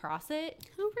came across it.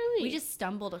 Oh, really? We just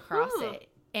stumbled across it,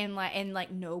 and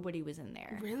nobody was in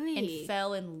there. Really? And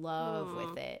fell in love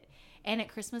with it. And at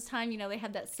Christmas time, they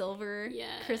had that silver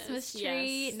Christmas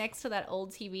tree next to that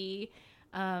old TV.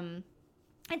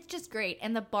 It's just great.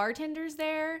 And the bartenders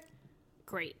there,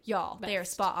 Great. y'all, they are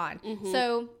spot on. Mm-hmm.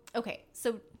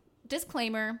 So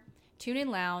disclaimer, Tune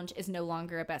In Lounge is no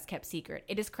longer a best kept secret.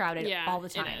 It is crowded all the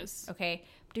time. It is. Okay?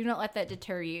 Do not let that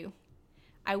deter you.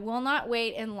 I will not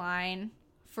wait in line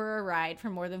for a ride for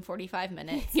more than 45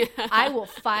 minutes. I will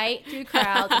fight through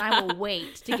crowds, and I will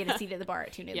wait to get a seat at the bar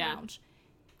at Tune In Lounge.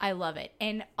 I love it.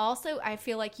 And also, I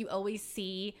feel like you always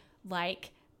see, like,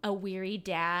 a weary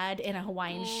dad in a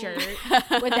Hawaiian shirt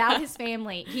without his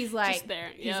family. He's like, just there.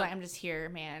 He's like, I'm just here,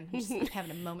 man. I'm just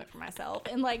having a moment for myself.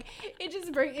 And, like,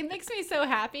 it makes me so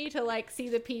happy to, like, see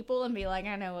the people and be like,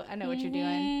 I know what you're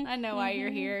doing. I know why you're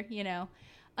here,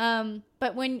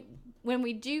 But when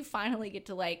we do finally get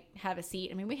to, like, have a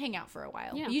seat, I mean, we hang out for a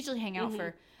while. Yeah. We usually hang out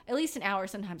for at least an hour,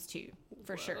 sometimes 2,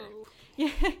 for sure. Yeah.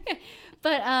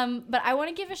 But I want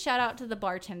to give a shout out to the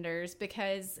bartenders,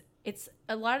 because it's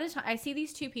a lot of the time I see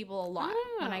these two people a lot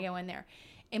when I go in there.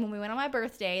 And when we went on my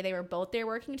birthday, they were both there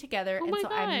working together. Oh and so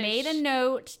I made a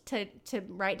note to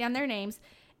write down their names.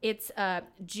 It's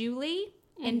Julie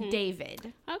and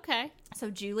David. Okay.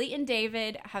 So Julie and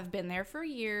David have been there for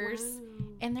years. Wow.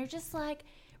 And they're just like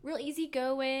real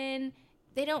easygoing.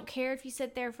 They don't care if you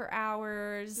sit there for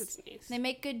hours. That's nice. They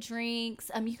make good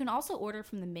drinks. You can also order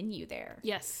from the menu there.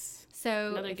 Yes.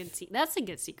 So Another good secret. That's a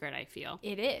good secret, I feel.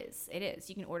 It is.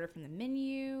 You can order from the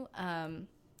menu.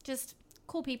 Just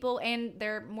cool people, and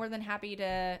they're more than happy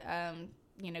to,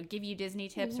 give you Disney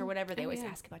tips or whatever. They always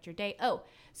ask about your day. Oh,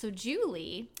 so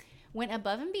Julie went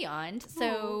above and beyond.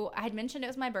 So I had mentioned it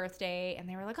was my birthday, and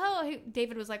they were like, "Oh,"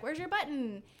 David was like, "Where's your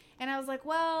button?" And I was like,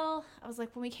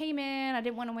 when we came in, I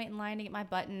didn't want to wait in line to get my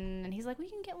button. And he's like, "We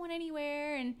can get one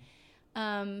anywhere."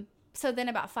 And so then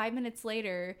about 5 minutes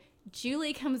later,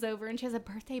 Julie comes over and she has a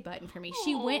birthday button for me.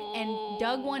 She went and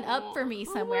dug one up for me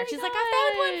somewhere. She's like,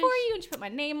 "I found one for you," and she put my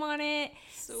name on it.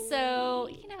 So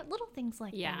little things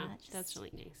like that. Yeah, that's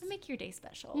really nice. Make your day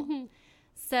special.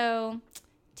 So,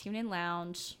 Tune In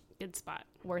Lounge, Good spot.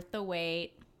 worth the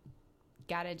wait.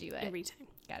 Gotta do it. Every time.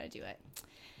 Gotta do it.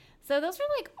 So those are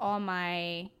like all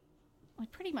my,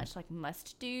 pretty much like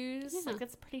must do's. Yeah. Like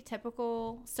it's a pretty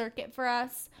typical circuit for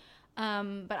us.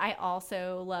 But I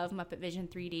also love Muppet Vision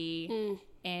 3D,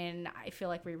 and I feel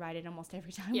like we ride it almost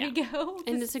every time we go.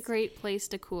 And it's a great place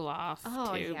to cool off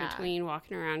too, between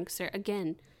walking around. Because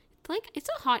again, it's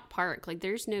a hot park. Like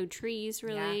there's no trees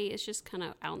really. Yeah. It's just kind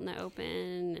of out in the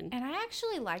open. And I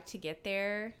actually like to get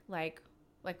there like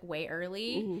way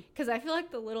early, because I feel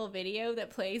like the little video that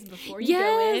plays before you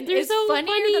go in is so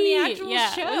funnier than the actual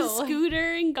show.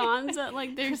 Scooter and Gonza,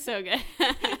 they're so good.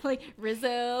 Like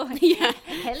Rizzo. Yeah.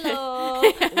 Hello.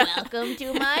 Welcome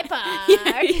to my park.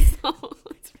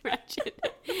 It's wretched.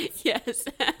 Yes.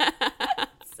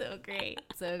 So great.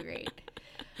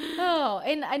 Oh,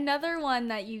 and another one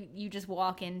that you just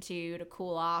walk into to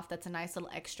cool off that's a nice little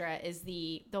extra is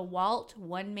the Walt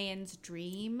One Man's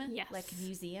Dream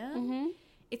museum.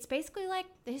 It's basically like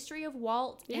the history of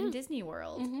Walt and Disney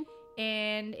World.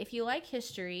 And if you like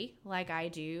history like I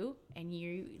do, and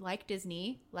you like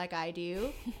Disney like I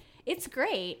do, it's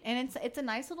great. And it's a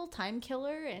nice little time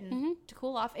killer and to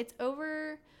cool off. It's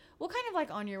over, kind of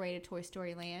like on your way to Toy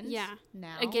Story Land. Yeah.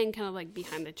 Now. Again, kind of like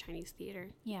behind the Chinese theater.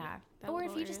 Yeah. Or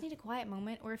if you just need a quiet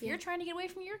moment, or if you're trying to get away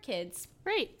from your kids.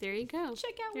 Right. There you go.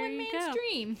 Check out One Man's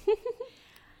Dream.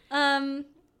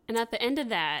 And at the end of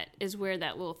that is where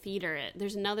that little theater is.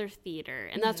 There's another theater,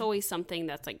 and that's always something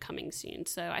that's coming soon.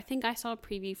 So I think I saw a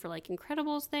preview for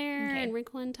Incredibles there and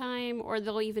Wrinkle in Time, or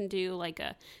they'll even do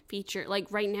a feature.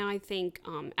 Right now, I think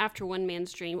after One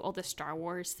Man's Dream, all the Star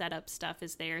Wars setup stuff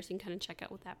is there, so you can kind of check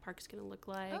out what that park's going to look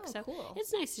like. Oh, so cool.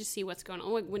 It's nice to see what's going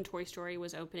on. When Toy Story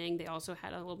was opening, they also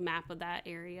had a little map of that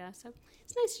area, so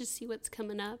it's nice to see what's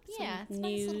coming up. Yeah, it's a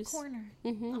nice little corner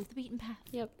off the beaten path.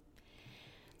 Yep.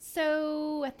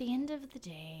 So, at the end of the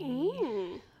day,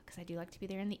 because I do like to be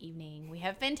there in the evening. We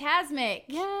have Fantasmic,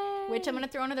 Yay! which I'm going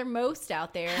to throw another most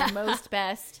out there. Most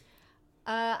best.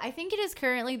 I think it is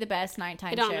currently the best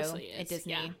nighttime show at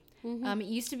Disney. Yeah. Mm-hmm. It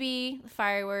used to be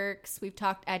fireworks. We've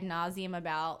talked ad nauseum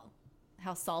about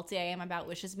how salty I am about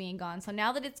Wishes being gone. So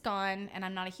now that it's gone, and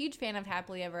I'm not a huge fan of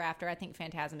Happily Ever After, I think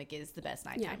Fantasmic is the best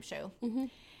nighttime show. Mm-hmm.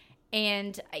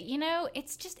 And,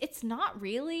 it's not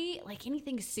really like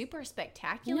anything super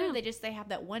spectacular. No. They have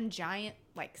that one giant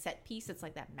like set piece. It's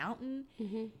like that mountain.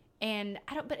 Mm-hmm. And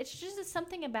but it's just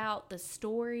something about the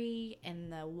story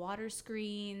and the water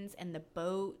screens and the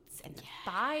boats and the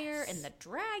fire and the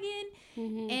dragon.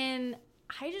 Mm-hmm. And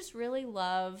I just really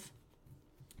love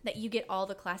that you get all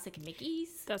the classic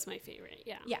Mickeys. That's my favorite.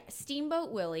 Yeah. Yeah.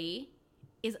 Steamboat Willie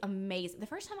is amazing. The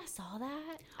first time I saw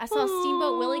that, I saw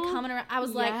Steamboat Willie coming around. I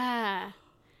was like,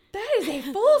 that is a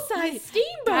full-size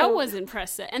steamboat. That was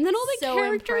impressive. And then all the So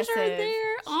characters are impressive.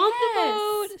 there on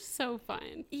the boat. So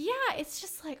fun. Yeah, it's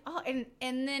just like, and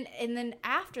then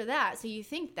after that, so you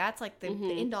think that's like the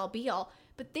end all be all,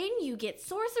 but then you get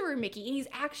Sorcerer Mickey, and he's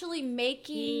actually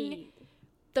making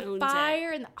the owns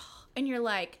fire, and you're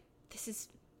like, this is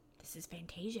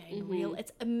Fantasia in real.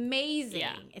 It's amazing.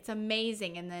 Yeah. It's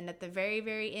amazing. And then at the very,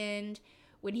 very end,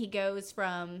 when he goes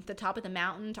from the top of the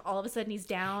mountain to all of a sudden he's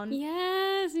down.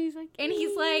 Yes. And he's like, And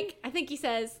he's like, I think he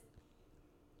says,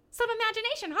 some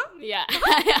imagination, huh? yeah.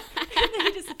 And then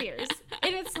he disappears.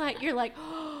 And it's like, you're like,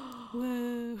 oh,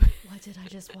 Whoa. what did I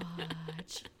just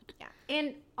watch? Yeah.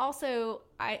 And also,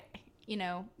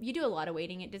 you do a lot of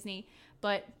waiting at Disney,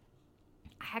 but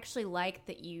I actually like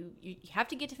that you have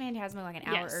to get to Phantasma like an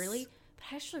hour early, but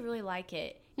I actually really like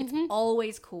it. It's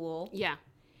always cool. Yeah.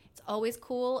 It's always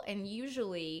cool, and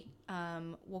usually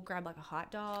we'll grab like a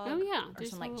hot dog. Oh, yeah. Or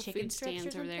There's some like little chicken food strips or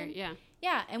stands over there. something. Yeah.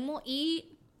 Yeah, and we'll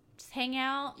eat, just hang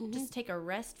out, just take a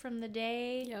rest from the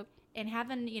day. Yep. And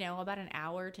having, about an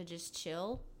hour to just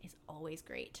chill is always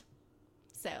great.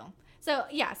 So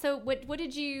yeah. So what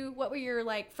were your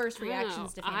like first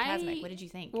reactions to Fantasmic? What did you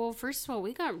think? Well, first of all,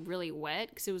 we got really wet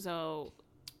because it was a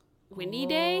windy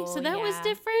day, so that was yeah.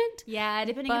 different. Yeah,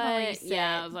 depending on where you sit.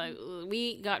 Yeah, I was like,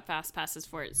 we got fast passes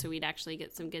for it, so we'd actually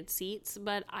get some good seats.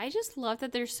 But I just love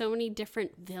that there's so many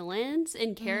different villains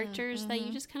and characters that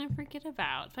you just kind of forget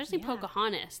about, especially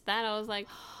Pocahontas. That I was like,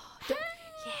 Yeah,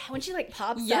 when she like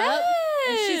pops yes! up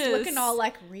and she's looking all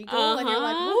like regal, and you're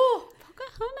like, Uh-huh. whoa.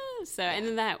 Pocahontas. So,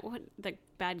 and then the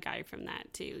bad guy from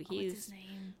that too. What's his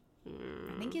name?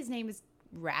 I think his name is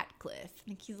Ratcliffe. I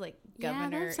think he's like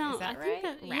governor. Is that right?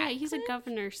 Yeah, he's a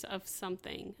governor of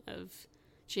something, of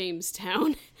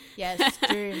Jamestown. Yes,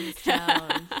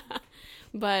 Jamestown.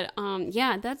 But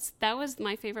that was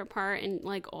my favorite part, and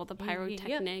like all the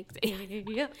pyrotechnics.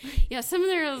 Yeah, some of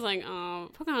there I was like, oh,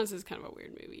 Pocahontas is kind of a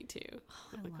weird movie too.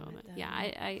 I love it, though. Yeah,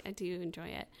 I do enjoy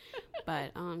it.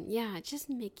 But just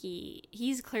Mickey.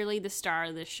 He's clearly the star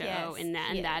of the show, Yes, and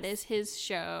he that is. is his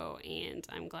show, and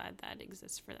I'm glad that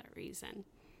exists for that reason.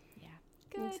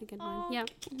 Good. It's a good Aw. one. Yeah.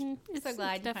 So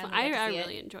glad you definitely. finally got to I see it.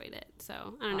 really enjoyed it. So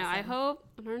I don't know. I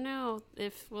don't know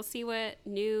if we'll see what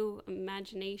new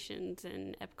imaginations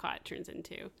and Epcot turns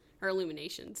into, or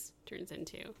Illuminations turns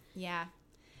into. Yeah.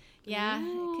 Yeah,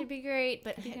 it could be great,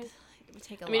 but it would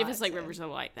take a lot. I mean, if it's like so. Rivers of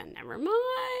Light, then never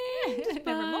mind.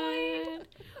 Never mind.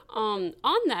 On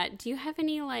that, do you have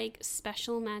any like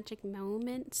special magic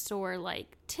moments or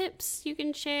like tips you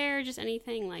can share? Just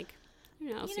anything like, I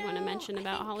don't know, else you want to mention I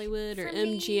about think Hollywood or for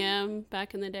me- MGM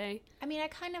back in the day? I mean, I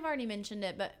kind of already mentioned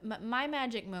it, but my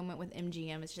magic moment with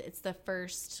MGM is it's the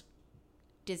first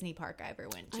Disney park I ever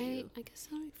went to. I guess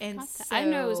I forgot And that. I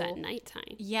know it was so- at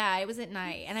nighttime. Yeah, it was at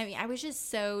night. And I mean, I was just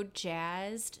so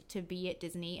jazzed to be at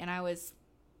Disney. And I was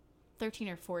 13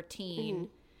 or 14.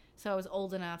 So I was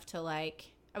old enough to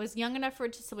I was young enough for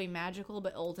it to still be magical,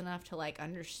 but old enough to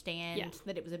understand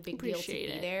that it was a big deal to Appreciate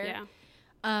be it. there. Yeah.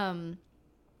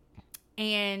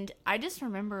 And I just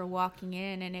remember walking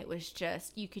in and it was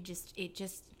just, I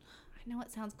know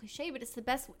it sounds cliche, but it's the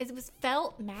best.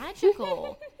 Felt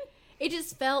magical. It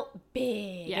just felt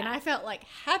big. Yeah. And I felt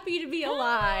happy to be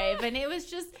alive. And it was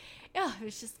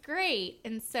just great.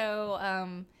 And so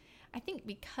I think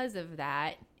because of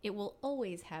that, it will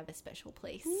always have a special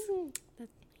place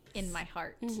in my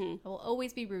heart. I will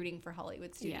always be rooting for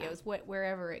Hollywood Studios,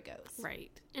 wherever it goes. Right.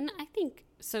 And I think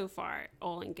so far,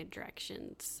 all in good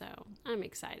directions. So I'm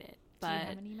excited. Do you But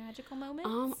have any magical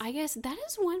moments? I guess that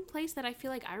is one place that I feel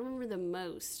like I remember the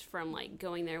most from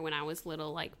going there when I was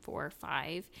little, 4 or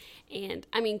 5. And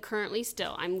I mean, currently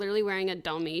still, I'm literally wearing a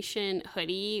Dalmatian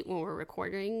hoodie when we're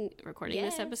recording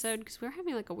Yes. this episode because we're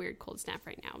having a weird cold snap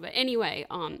right now. But anyway,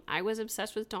 I was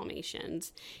obsessed with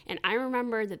Dalmatians, and I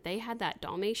remember that they had that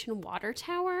Dalmatian water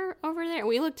tower over there? And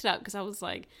we looked it up because I was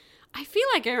like, I feel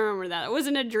like I remember that. It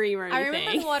wasn't a dream or anything. I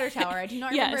remember the water tower. I do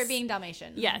not remember it being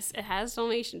Dalmatian. Yes, it has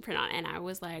Dalmatian print on it. And I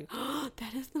was like, oh,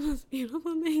 that is the most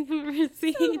beautiful thing I've ever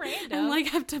seen. So random. And like, I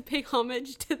have to pay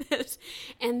homage to this.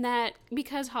 And that,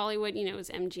 because Hollywood, you know, is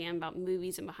MGM about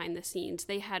movies and behind the scenes,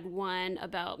 they had one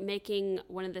about making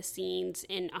one of the scenes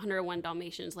in 101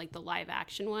 Dalmatians, like the live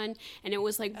action one. And it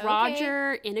was like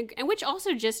Roger, and which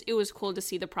also just, it was cool to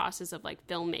see the process of like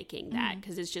filmmaking that,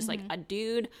 because it's just like a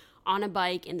dude on a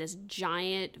bike in this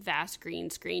giant vast green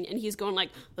screen, and he's going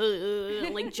like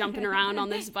jumping around on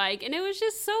this bike, and it was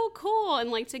just so cool,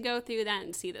 and like to go through that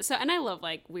and see this. So, and I love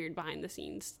like weird behind the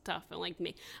scenes stuff, and like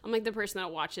me, I'm like the person that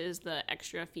watches the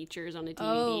extra features on a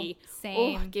DVD.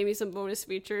 Same. Give me some bonus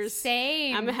features.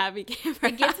 Same. I'm a happy camper.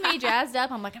 It gets me jazzed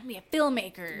up. I'm like, I'm gonna be a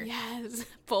filmmaker. Yes,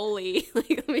 Foley. Like,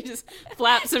 let me just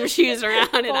flap some shoes around,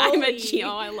 and I'm a Geo.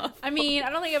 I love. I mean, I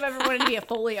don't think I've ever wanted to be a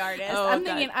Foley artist. Oh, I'm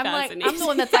thinking, I'm the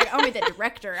one that's like, I want to be the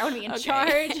director. I want to be in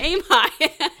charge. Aim high.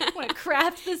 I want to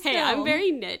craft this film. Hey, I'm very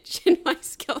niche in my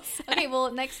skill set. Okay,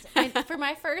 well, for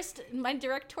my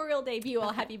directorial debut,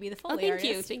 I'll have you be the Foley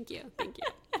artist. Thank you.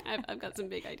 I've got some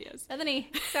big ideas. Bethany,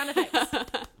 sound effects.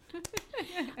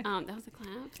 That was a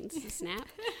clap. This is a snap.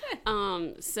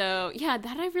 So yeah,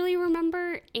 that I really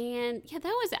remember, and yeah, that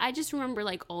was. I just remember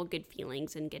like all good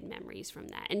feelings and good memories from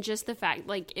that, and just the fact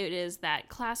like it is that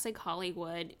classic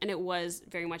Hollywood, and it was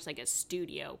very much like a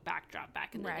studio backdrop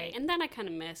back in the day. And then I kind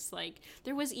of miss like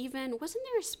wasn't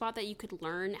there a spot that you could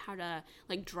learn how to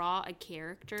like draw a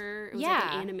character? It was like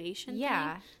an animation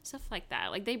thing, stuff like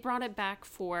that. Like they brought it back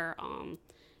for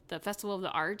the Festival of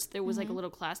the Arts. There was like a little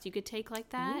class you could take like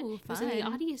that. Ooh, it was in the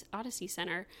Odyssey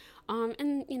Center.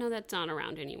 And you know, that's not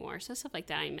around anymore. So stuff like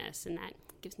that I miss, and that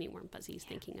gives me warm fuzzies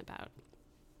thinking about.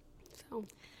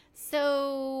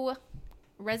 So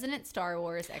resident Star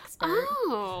Wars expert.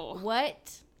 Oh.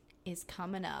 What is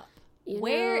coming up?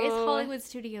 Where is Hollywood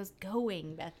Studios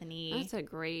going, Bethany? That's a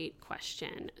great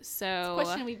question. So it's a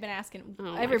question we've been asking.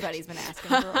 Everybody's been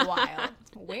asking for a while.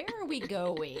 Where are we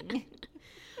going?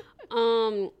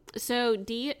 So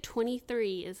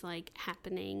D23 is like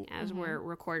happening as we're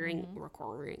recording.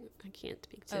 I can't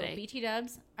speak today. Oh, BT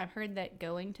Dubs. I've heard that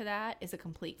going to that is a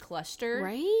complete cluster.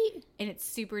 Right? And it's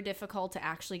super difficult to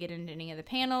actually get into any of the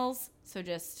panels. So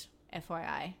just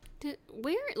FYI.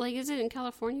 Where? Like, is it in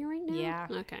California right now? Yeah.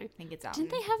 Okay. I think it's out.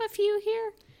 Didn't they have a few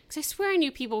here? Because I swear I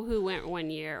knew people who went one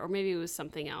year, or maybe it was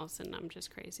something else, and I'm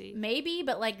just crazy. Maybe,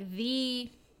 but like the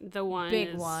one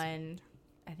big one,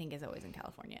 I think, is always in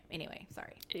California. Anyway,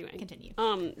 sorry. Anyway, continue.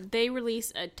 They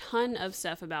released a ton of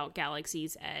stuff about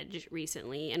Galaxy's Edge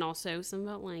recently, and also some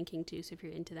about Lion King too. So if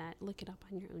you're into that, look it up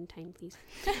on your own time, please.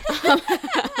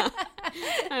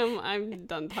 I'm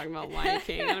done talking about Lion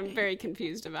King, and I'm very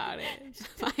confused about it. It's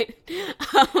fine.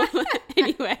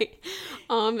 Anyway,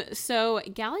 so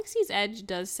Galaxy's Edge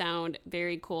does sound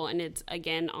very cool, and it's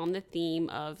again on the theme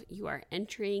of you are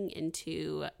entering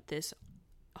into this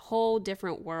whole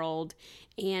different world,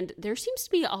 and there seems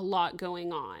to be a lot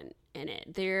going on in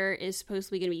it. There is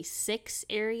supposedly going to be 6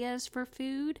 areas for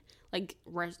food, like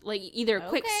either a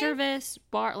quick service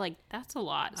bar. Like that's a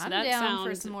lot. So that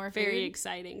sounds very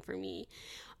exciting for me.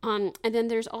 And then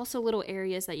there's also little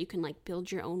areas that you can like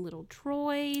build your own little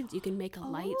droids. You can make a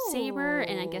lightsaber,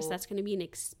 and I guess that's going to be an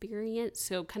experience.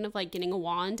 So kind of like getting a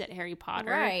wand at Harry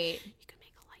Potter, right? You can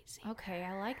make a lightsaber. Okay,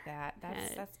 I like that.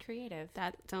 That's creative.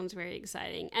 That sounds very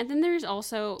exciting. And then there's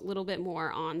also a little bit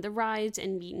more on the rides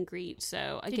and meet and greet.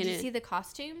 So again, did you see the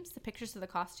costumes? The pictures of the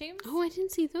costumes? Oh, I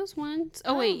didn't see those ones.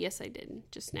 Oh wait, yes, I did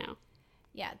just now.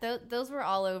 Yeah, those were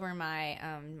all over my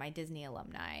my Disney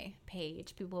alumni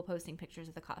page. People posting pictures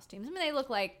of the costumes. I mean, they look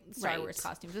like Star Wars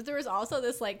costumes. But there was also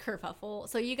this like kerfuffle.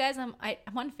 So you guys, I'm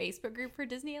on Facebook group for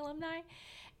Disney alumni,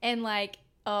 and like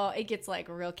it gets like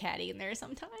real catty in there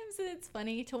sometimes, and it's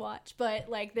funny to watch. But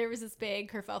like there was this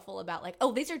big kerfuffle about like,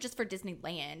 oh, these are just for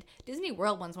Disneyland. Disney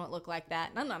World ones won't look like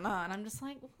that. No. And I'm just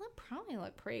like, well, that probably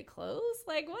look pretty close.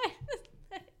 Like what?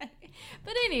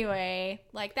 But anyway,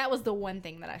 like that was the one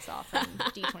thing that I saw from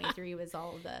D23 was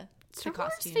all of the Star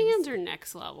costumes. Wars fans are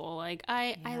next level. Like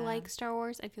I like Star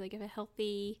Wars. I feel like I have a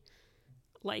healthy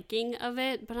liking of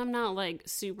it, but I'm not like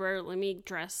super let me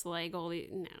dress like all the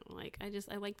like I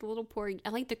like the little porg. I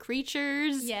like the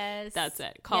creatures. Yes, that's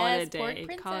it. Call it a day.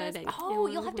 Call it a day. Oh,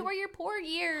 you'll have to wear your porg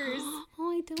ears. Oh,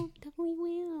 I definitely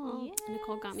will. Yes.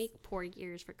 Nicole got me porg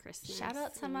ears for Christmas. Shout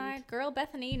out to my girl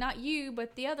Bethany, not you,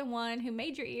 but the other one who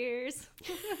made your ears.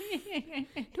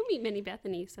 Don't meet many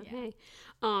Bethany, so hey.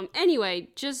 Anyway,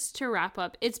 just to wrap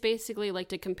up, it's basically like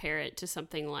to compare it to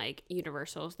something like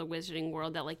Universal's The Wizarding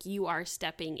World, that like you are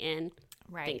stepping in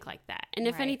think like that. And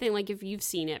if Right. anything, like if you've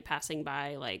seen it passing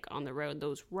by like on the road,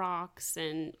 those rocks,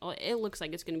 and it looks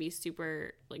like it's going to be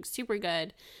super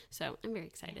good. So I'm very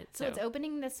excited. So it's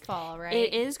opening this fall, right?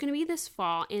 It is going to be this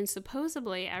fall, and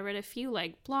supposedly I read a few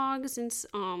like blogs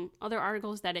and other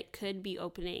articles that it could be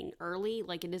opening early,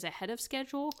 like it is ahead of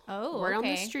schedule. Oh, right on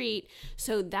the okay. street.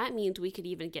 So that means we could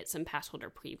even get some pass holder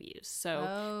previews. So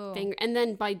Oh. and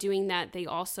then by doing that, they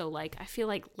also like I feel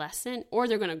like lessen, or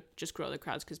they're going to just grow the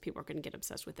crowds because people are going to get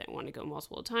obsessed with it and want to go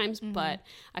multiple times. Mm-hmm. But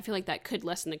I feel like that could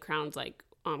lessen the crowds like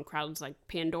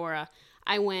Pandora.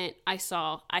 I went, I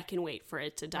saw, I can wait for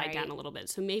it to die Right. down a little bit.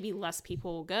 So maybe less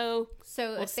people will go.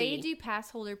 So We'll if they see. do pass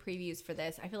holder previews for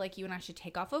this, I feel like you and I should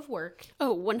take off of work.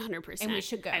 Oh, 100%. And we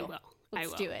should go. I will.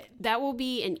 Let's do it. That will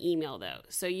be an email though.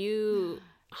 So you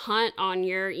hunt on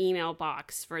your email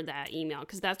box for that email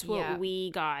because that's what Yeah. we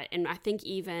got. And I think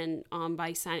even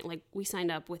by we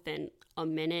signed up within a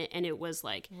minute and it was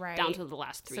like Right. down to the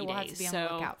last 3 So days. we'll have to be on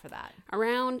the lookout for that.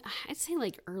 Around, I'd say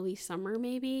like early summer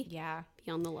maybe. Yeah.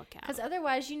 Be on the lookout. Because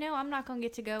otherwise, I'm not going to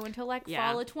get to go until like Yeah.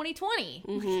 fall of 2020.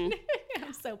 Mhm.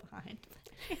 I'm so behind.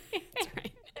 That's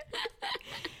right.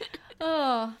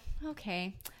 Oh,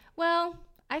 okay. Well,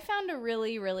 I found a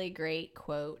really, really great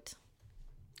quote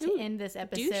to Ooh, end this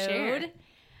do share.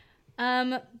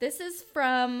 episode. This is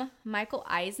from Michael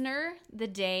Eisner, the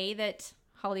day that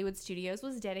Hollywood Studios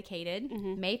was dedicated,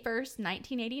 May 1st,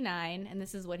 1989, and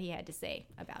this is what he had to say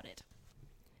about it.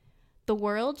 The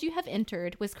world you have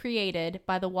entered was created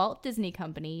by the Walt Disney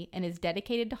Company and is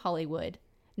dedicated to Hollywood,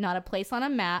 not a place on a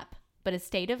map, but a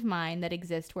state of mind that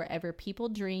exists wherever people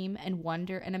dream and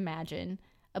wonder and imagine,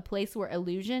 a place where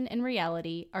illusion and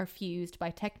reality are fused by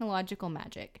technological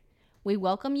magic. We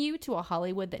welcome you to a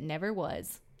Hollywood that never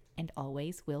was and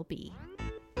always will be.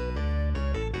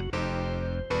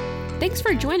 Thanks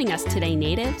for joining us today,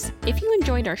 natives. If you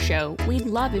enjoyed our show, we'd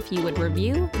love if you would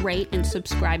review, rate, and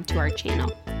subscribe to our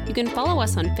channel. You can follow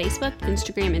us on Facebook,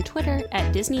 Instagram, and Twitter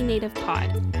at Disney Native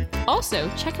Pod. Also,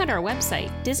 check out our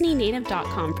website,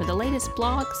 DisneyNative.com, for the latest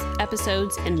blogs,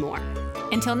 episodes, and more.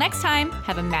 Until next time,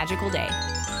 have a magical day.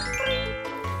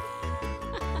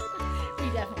 We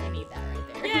definitely need that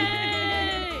right there. Yay!